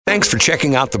Thanks for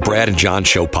checking out the Brad and John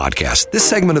Show podcast. This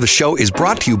segment of the show is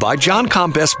brought to you by John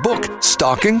Combest's book,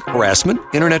 Stalking, Harassment,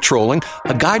 Internet Trolling,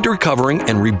 A Guide to Recovering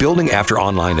and Rebuilding After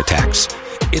Online Attacks.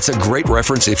 It's a great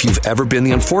reference if you've ever been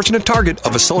the unfortunate target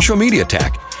of a social media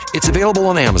attack. It's available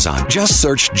on Amazon. Just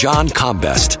search John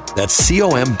Combest. That's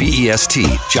C-O-M-B-E-S-T,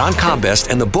 John Combest,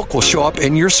 and the book will show up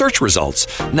in your search results.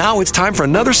 Now it's time for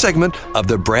another segment of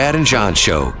the Brad and John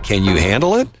Show. Can you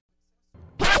handle it?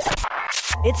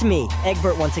 It's me,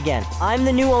 Egbert, once again. I'm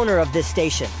the new owner of this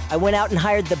station. I went out and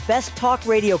hired the best talk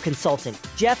radio consultant,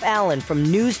 Jeff Allen from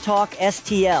News Talk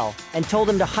STL, and told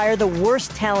him to hire the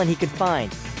worst talent he could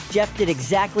find. Jeff did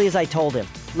exactly as I told him.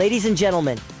 Ladies and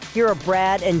gentlemen, here are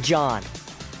Brad and John.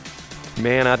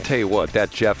 Man, I tell you what,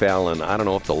 that Jeff Allen, I don't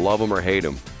know if to love him or hate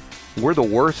him. We're the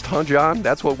worst, huh, John?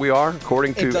 That's what we are,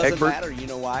 according to Egbert? It doesn't matter. You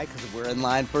know why? Because we're in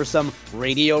line for some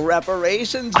radio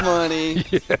reparations money.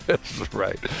 Yes,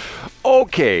 right.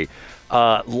 Okay,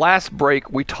 last break,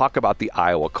 we talk about the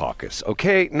Iowa caucus.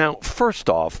 Okay, now, first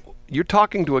off, you're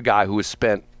talking to a guy who has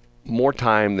spent more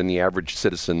time than the average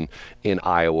citizen in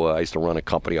Iowa. I used to run a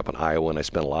company up in Iowa, and I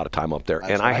spent a lot of time up there.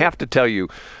 That's and right. I have to tell you,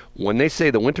 when they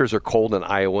say the winters are cold in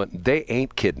Iowa, they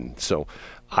ain't kidding. So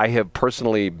I have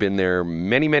personally been there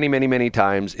many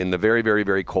times in the very, very,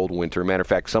 very cold winter. Matter of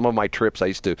fact, some of my trips, I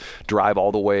used to drive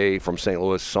all the way from St.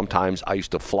 Louis. Sometimes I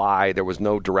used to fly. There was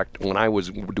no direct, when I was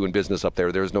doing business up there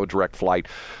was no direct flight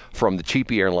from the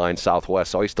cheapy airline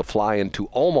Southwest. So I used to fly into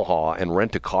Omaha and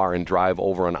rent a car and drive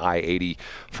over on I-80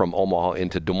 from Omaha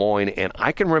into Des Moines. And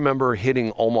I can remember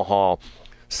hitting Omaha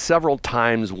several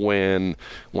times when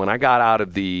I got out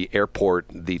of the airport,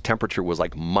 the temperature was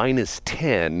like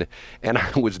 -10, and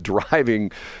I was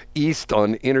driving east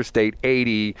on Interstate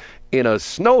 80 in a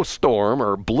snowstorm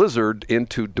or blizzard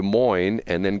into Des Moines,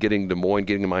 and then getting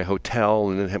to my hotel,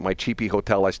 and then at my cheapy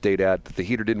hotel I stayed at. The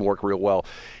heater didn't work real well.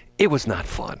 It was not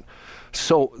fun.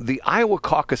 So the Iowa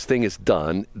caucus thing is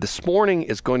done. This morning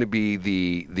is going to be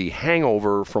the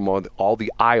hangover from all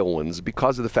the Iowans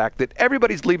because of the fact that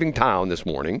everybody's leaving town this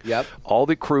morning. Yep. All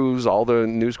the crews, all the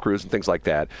news crews and things like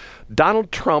that.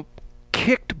 Donald Trump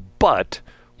kicked butt,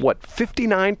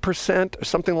 59% or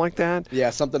something like that?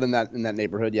 Yeah, something in that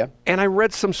neighborhood, yeah. And I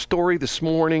read some story this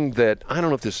morning that, I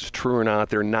don't know if this is true or not,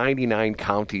 there are 99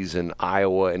 counties in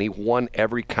Iowa, and he won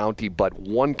every county but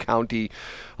one county.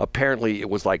 Apparently it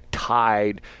was like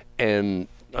tied, and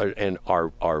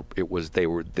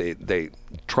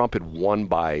Trump had won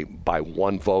by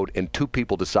one vote, and two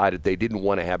people decided they didn't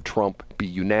want to have Trump be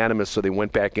unanimous, so they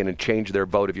went back in and changed their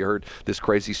vote. Have you heard this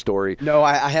crazy story? No,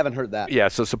 I haven't heard that. Yeah,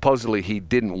 so supposedly he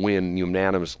didn't win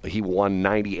unanimous. He won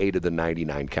 98 of the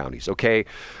 99 counties. Okay,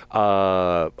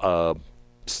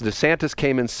 DeSantis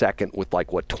came in second with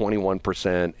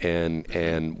 21%,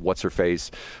 and what's her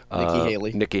face?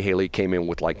 Nikki Haley came in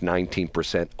with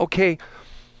 19%. Okay.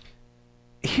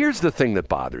 Here's the thing that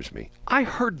bothers me. I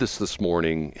heard this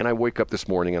morning, and I wake up this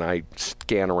morning and I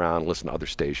scan around, listen to other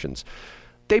stations.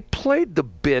 They played the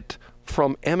bit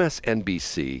from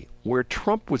MSNBC where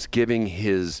Trump was giving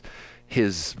his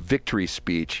victory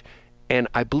speech, and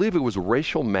I believe it was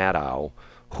Rachel Maddow,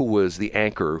 who was the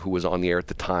anchor, who was on the air at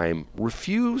the time,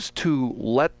 refused to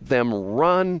let them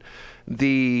run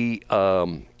the,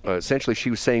 essentially she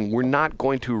was saying, we're not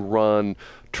going to run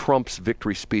Trump's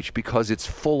victory speech because it's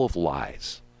full of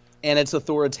lies. And it's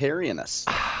authoritarianist.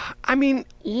 I mean,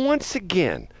 once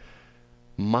again,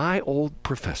 my old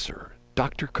professor,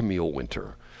 Dr. Camille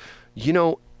Winter,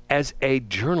 as a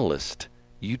journalist,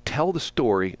 you tell the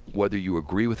story whether you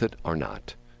agree with it or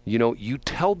not. You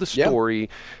tell the story,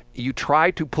 you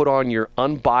try to put on your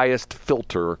unbiased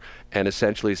filter and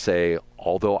essentially say,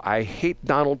 although I hate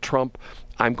Donald Trump,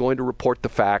 I'm going to report the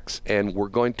facts, and we're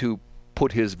going to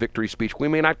put his victory speech. We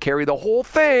may not carry the whole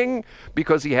thing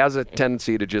because he has a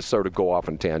tendency to just sort of go off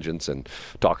on tangents and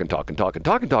talk.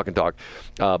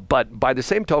 But by the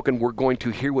same token, we're going to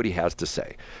hear what he has to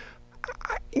say.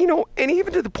 And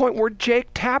even to the point where Jake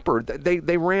Tapper,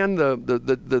 they ran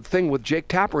the thing with Jake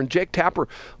Tapper, and Jake Tapper,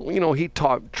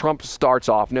 Trump starts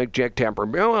off, Jake Tapper,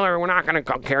 we're not going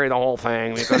to carry the whole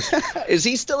thing because... Is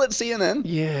he still at CNN?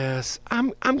 Yes.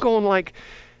 I'm going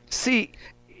see,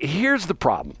 here's the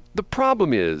problem. The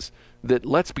problem is that,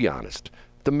 let's be honest,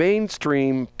 the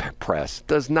mainstream press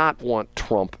does not want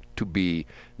Trump to be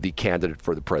the candidate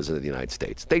for the president of the United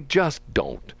States. They just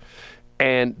don't.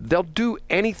 And they'll do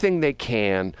anything they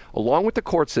can, along with the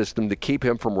court system, to keep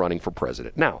him from running for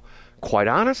president. Now, quite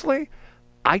honestly,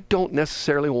 I don't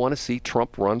necessarily want to see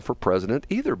Trump run for president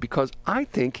either, because I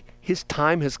think his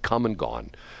time has come and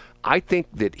gone. I think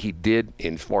that he did,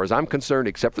 as far as I'm concerned,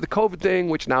 except for the COVID thing,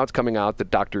 which now it's coming out that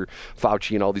Dr.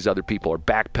 Fauci and all these other people are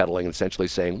backpedaling and essentially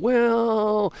saying,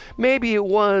 well, maybe it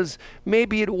was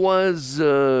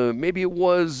the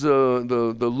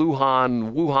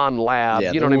Wuhan lab.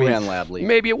 Yeah, you know the what I Wuhan mean? lab leak.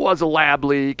 Maybe it was a lab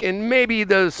leak, and maybe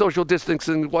the social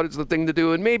distancing, what is the thing to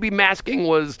do, and maybe masking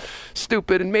was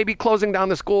stupid, and maybe closing down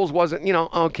the schools wasn't,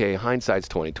 okay, hindsight's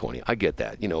 2020. I get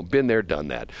that. Been there, done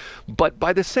that. But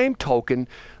by the same token,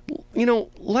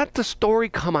 let the story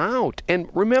come out. And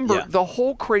remember, the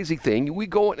whole crazy thing, we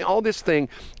go in all this thing,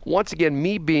 once again,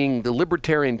 me being the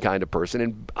libertarian kind of person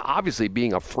and obviously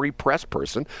being a free press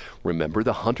person, remember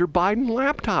the Hunter Biden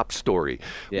laptop story,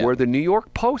 where the New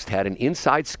York Post had an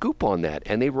inside scoop on that.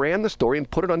 And they ran the story and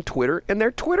put it on Twitter. And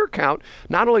their Twitter account,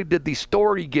 not only did the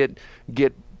story get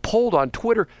pulled on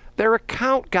Twitter, their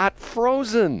account got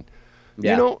frozen.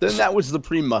 Yeah, then that was the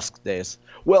pre-Musk days.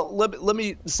 Well, let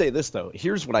me say this, though.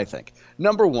 Here's what I think.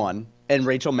 Number one, in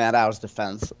Rachel Maddow's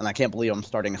defense, and I can't believe I'm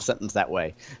starting a sentence that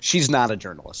way, she's not a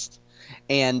journalist.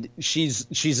 And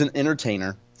she's an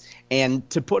entertainer. And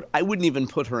I wouldn't even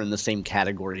put her in the same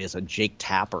category as a Jake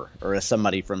Tapper or as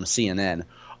somebody from CNN.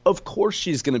 Of course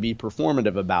she's going to be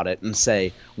performative about it and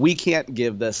say, we can't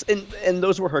give this. And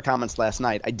those were her comments last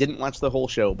night. I didn't watch the whole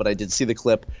show, but I did see the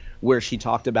clip where she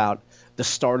talked about the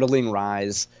startling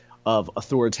rise of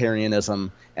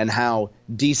authoritarianism and how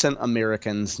decent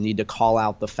Americans need to call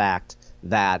out the fact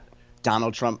that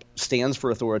Donald Trump stands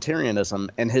for authoritarianism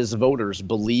and his voters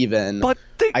believe in. But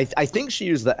I think she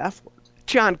used the F word.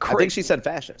 John, I think she said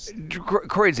fascist.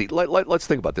 Crazy. Let's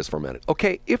think about this for a minute.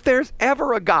 Okay, if there's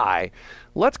ever a guy,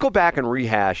 let's go back and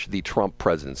rehash the Trump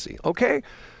presidency. Okay,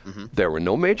 there were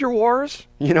no major wars.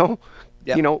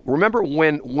 Yep. Remember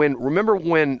when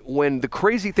the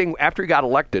crazy thing after he got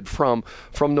elected from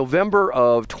November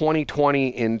of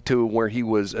 2020 into where he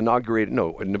was inaugurated,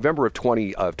 in November of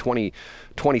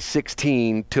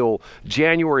 2016 till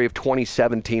January of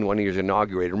 2017 when he was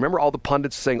inaugurated. Remember all the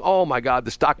pundits saying, "Oh my God,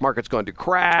 the stock market's going to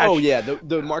crash." Oh yeah,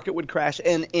 the market would crash,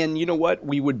 and you know what?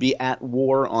 We would be at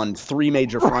war on three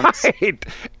major fronts. Right,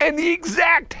 and the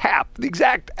exact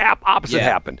opposite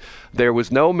happened. There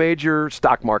was no major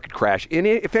stock market crash.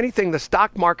 If anything, the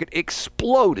stock market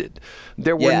exploded.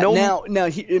 There were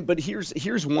but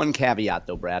here's one caveat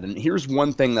though, Brad, and here's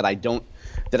one thing that I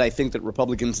think that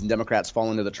Republicans and Democrats fall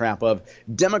into the trap of.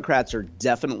 Democrats are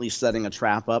definitely setting a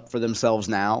trap up for themselves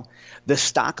now. The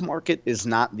stock market is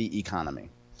not the economy.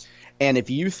 And if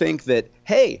you think that,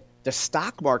 hey, the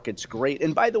stock market's great.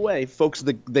 And by the way, folks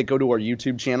that go to our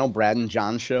YouTube channel, Brad and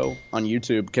John Show on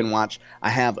YouTube, can watch.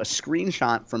 I have a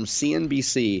screenshot from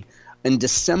CNBC in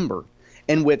December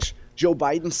in which Joe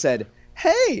Biden said,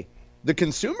 hey, the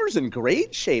consumer's in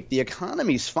great shape. The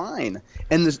economy's fine.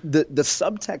 And the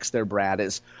subtext there, Brad,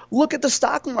 is look at the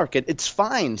stock market. It's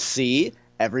fine. See,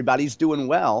 everybody's doing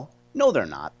well. No, they're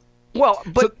not. Well,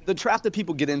 but so the trap that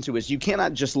people get into is you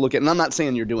cannot just look at, and I'm not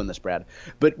saying you're doing this, Brad,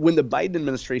 but when the Biden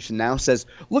administration now says,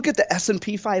 look at the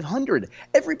S&P 500,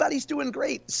 everybody's doing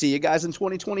great. See you guys in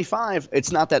 2025.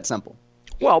 It's not that simple.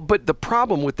 Well, but the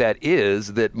problem with that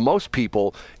is that most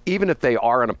people, even if they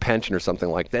are on a pension or something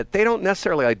like that, they don't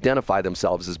necessarily identify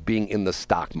themselves as being in the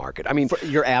stock market. I mean,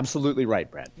 you're absolutely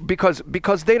right, Brad. Because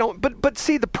they don't. But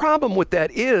see, the problem with that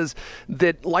is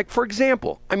that, like, for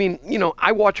example, I mean,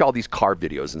 I watch all these car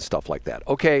videos and stuff like that.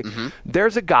 Okay,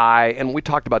 There's a guy, and we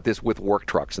talked about this with work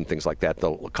trucks and things like that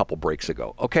a couple breaks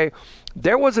ago. Okay,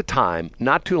 there was a time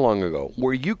not too long ago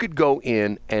where you could go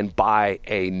in and buy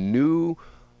a new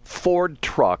Ford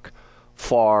truck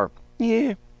for,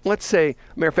 let's say,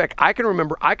 matter of fact, I can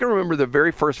remember the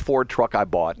very first Ford truck I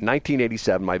bought,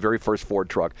 1987, my very first Ford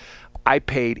truck. I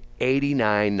paid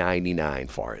 $89.99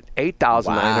 for it.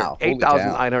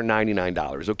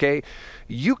 $8,999. Okay,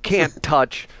 you can't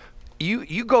touch.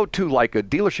 You go to like a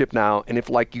dealership now, and if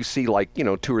like you see like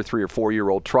 2 or 3 or 4 year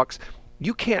old trucks,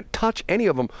 you can't touch any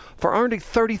of them for only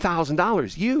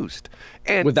 $30,000 used.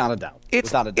 And without a doubt.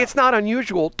 It's not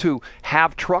unusual to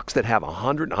have trucks that have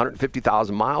 100,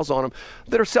 150,000 miles on them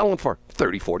that are selling for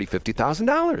 $30,000, $40,000,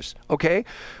 $50,000. Okay?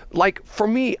 Like for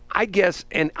me, I guess,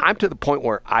 and I'm to the point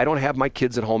where I don't have my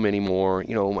kids at home anymore.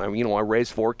 I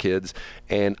raised 4 kids,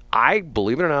 and I,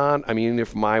 believe it or not, I mean,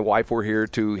 if my wife were here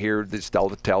to hear this, tell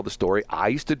the story, I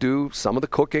used to do some of the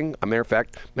cooking. Matter of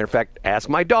fact, ask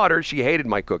my daughter. She hated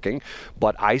my cooking,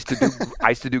 but I used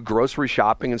to do grocery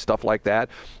shopping and stuff like that.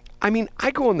 I mean, I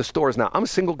go in the stores now. I'm a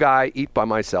single guy, eat by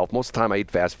myself. Most of the time I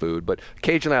eat fast food, but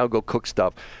occasionally I'll go cook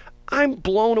stuff. I'm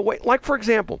blown away. Like, for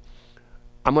example,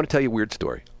 I'm going to tell you a weird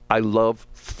story. I love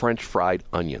French fried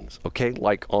onions, okay?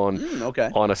 Like on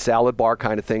a salad bar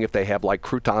kind of thing. If they have like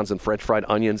croutons and French fried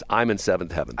onions, I'm in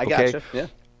seventh heaven, okay? I gotcha, yeah.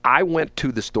 I went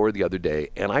to the store the other day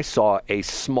and I saw a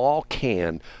small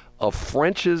can of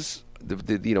French's, the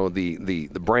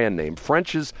brand name,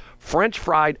 French's French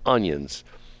fried onions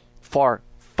for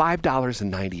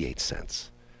 $5.98.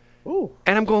 Ooh.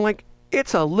 And I'm going like,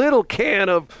 it's a little can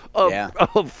of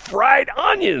fried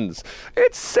onions.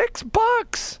 It's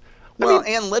 $6. Well,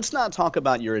 and let's not talk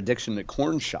about your addiction to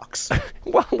corn shucks.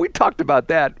 Well, we talked about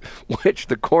that, which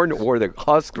the corn or the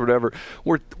husks or whatever,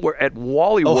 we're at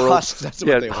Wally World. Oh, husks, that's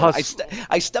what they were.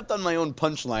 I stepped on my own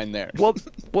punchline there. Well,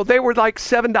 they were like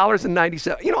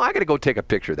 $7.97. I got to go take a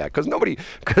picture of that because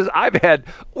I've had,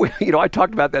 I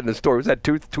talked about that in the story. Was that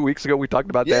 2 weeks ago we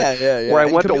talked about that? Yeah. Where I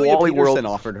went to Wally World. Peterson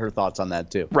offered her thoughts on that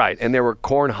too. Right, and there were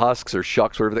corn husks or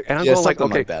shucks or whatever. And I'm going like,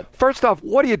 okay, like that. First off,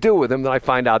 what do you do with them? Then I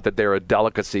find out that they're a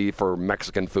delicacy for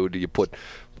Mexican food. Do you put...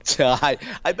 I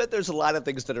bet there's a lot of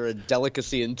things that are a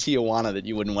delicacy in Tijuana that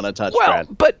you wouldn't want to touch, well,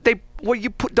 Brad. But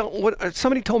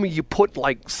somebody told me you put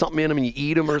like something in them and you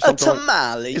eat them or something. A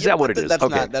tamale. Is that what it is?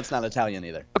 That's not Italian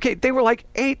either. Okay, they were like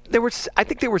I think they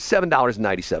were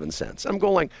 $7.97. I'm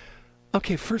going like,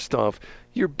 okay, first off,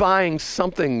 you're buying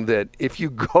something that if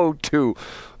you go to,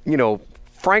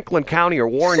 Franklin County or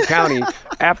Warren County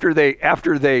after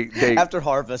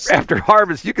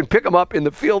harvest, you can pick them up in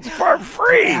the fields for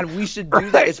free. God, we should do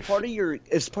that as part of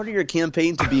your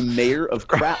campaign to be mayor of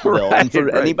Crapville. And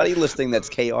for anybody listening, that's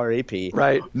KRAP.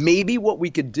 Right. Maybe what we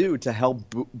could do to help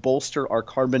bolster our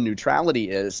carbon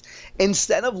neutrality is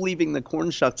instead of leaving the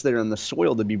corn shucks there in the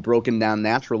soil to be broken down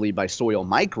naturally by soil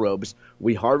microbes,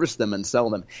 we harvest them and sell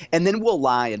them. And then we'll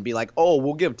lie and be like, oh,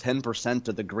 we'll give 10%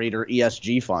 to the greater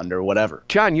ESG fund or whatever.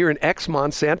 John, you're an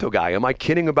ex-Monsanto guy. Am I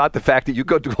kidding about the fact that you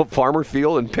go to a farmer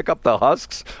field and pick up the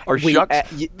husks or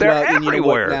shucks? They're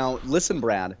everywhere. Now, listen,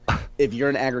 Brad, if you're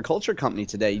an agriculture company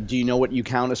today, do you know what you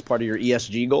count as part of your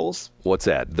ESG goals? What's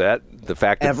that? The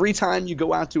fact that every time you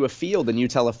go out to a field and you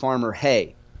tell a farmer,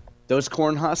 hey, those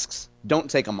corn husks, don't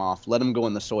take them off. Let them go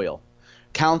in the soil.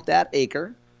 Count that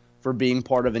acre for being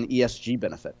part of an ESG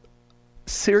benefit.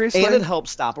 Seriously? And it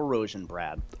helps stop erosion,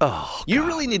 Brad. Oh, you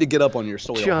really need to get up on your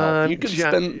soil John, health. You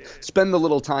can spend a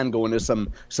little time going to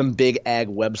some big ag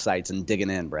websites and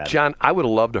digging in, Brad. John, I would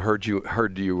have loved to heard you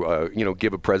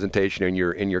give a presentation in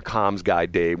your comms guy,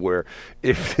 Dave, where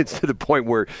if it's to the point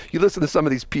where you listen to some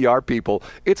of these PR people,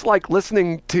 it's like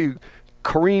listening to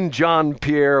Corinne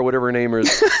Jean-Pierre, or whatever her name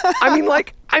is.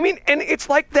 And it's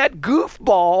like that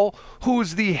goofball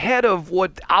who's the head of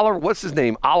what's his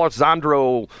name?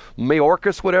 Alessandro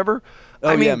Mayorkas, whatever.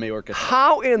 Mayorkas.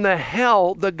 How in the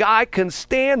hell the guy can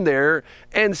stand there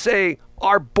and say,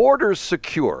 our border's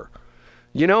secure?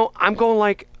 I'm going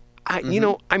like,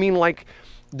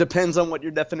 depends on what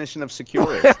your definition of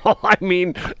secure is. Well, I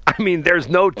mean, there's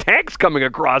no tanks coming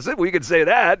across it. We could say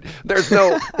that. There's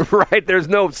no There's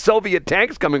no Soviet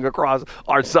tanks coming across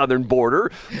our southern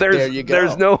border. There you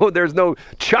go. There's no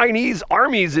Chinese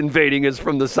armies invading us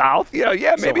from the south. Maybe.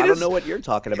 I don't know what you're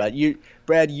talking about.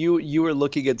 Brad, you were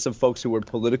looking at some folks who were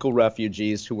political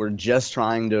refugees who were just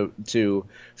trying to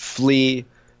flee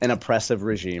an oppressive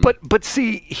regime. But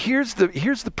see, here's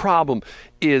the problem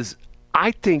is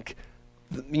I think,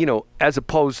 as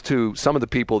opposed to some of the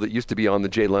people that used to be on the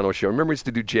Jay Leno show. Remember, we used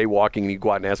to do jaywalking and he'd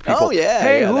go out and ask people,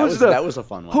 hey, that was a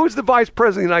fun one. Who's the vice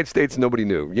president of the United States? Nobody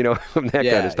knew, that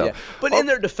kind of stuff. Yeah. But in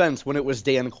their defense, when it was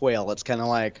Dan Quayle, it's kind of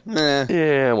like, meh.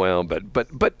 Yeah, well, but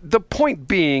the point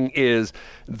being is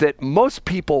that most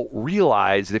people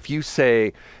realize if you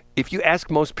ask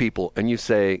most people and you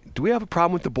say, do we have a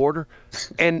problem with the border?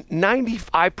 And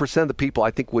 95% of the people,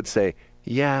 I think, would say,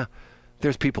 yeah,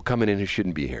 there's people coming in who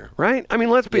shouldn't be here, right? I mean,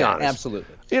 let's be honest.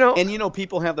 Absolutely. And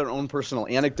people have their own personal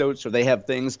anecdotes, or they have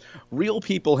things. Real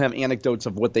people have anecdotes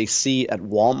of what they see at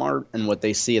Walmart and what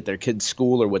they see at their kids'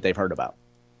 school or what they've heard about.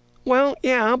 Well,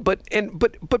 yeah, but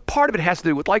part of it has to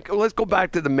do with, like, let's go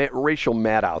back to the racial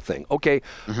Maddow thing. Okay,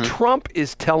 Trump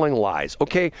is telling lies.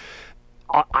 Okay,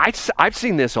 I've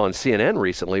seen this on CNN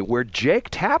recently where Jake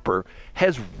Tapper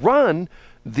has run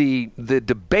the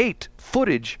debate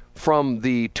footage from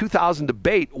the 2000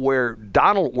 debate where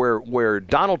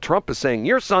Donald Trump is saying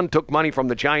your son took money from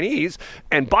the Chinese,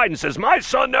 and Biden says my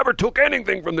son never took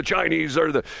anything from the Chinese,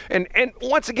 and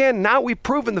once again now we've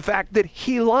proven the fact that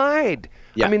he lied.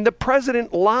 Yeah. I mean, the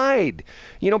president lied,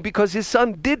 because his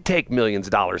son did take millions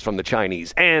of dollars from the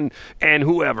Chinese and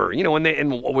whoever,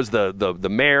 and what was the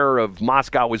mayor of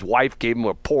Moscow, his wife gave him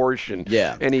a Porsche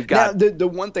and he got. Now, the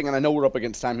one thing, and I know we're up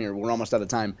against time here, we're almost out of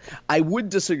time. I would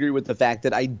disagree with the fact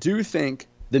that I do think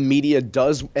the media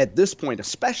does, at this point,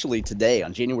 especially today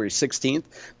on January 16th,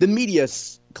 the media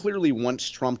clearly wants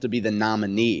Trump to be the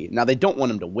nominee. Now, they don't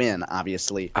want him to win,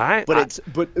 obviously, but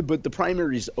the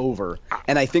primary's over,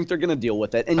 and I think they're going to deal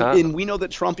with it. And we know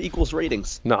that Trump equals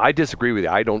ratings. No, I disagree with you.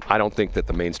 I don't think that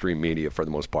the mainstream media, for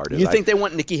the most part, is. You think they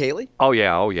want Nikki Haley? Oh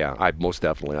yeah. I most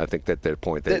definitely. I think that their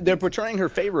point. They're portraying her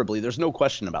favorably. There's no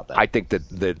question about that. I think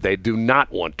that they do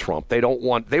not want Trump. They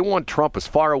want Trump as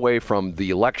far away from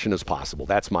the election as possible.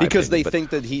 That's my because opinion. They think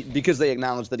that because they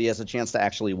acknowledge that he has a chance to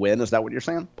actually win. Is that what you're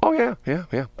saying? Oh yeah.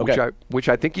 Okay. Which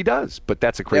I think he does, but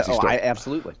that's a crazy story.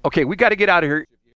 Absolutely. Okay, we got to get out of here.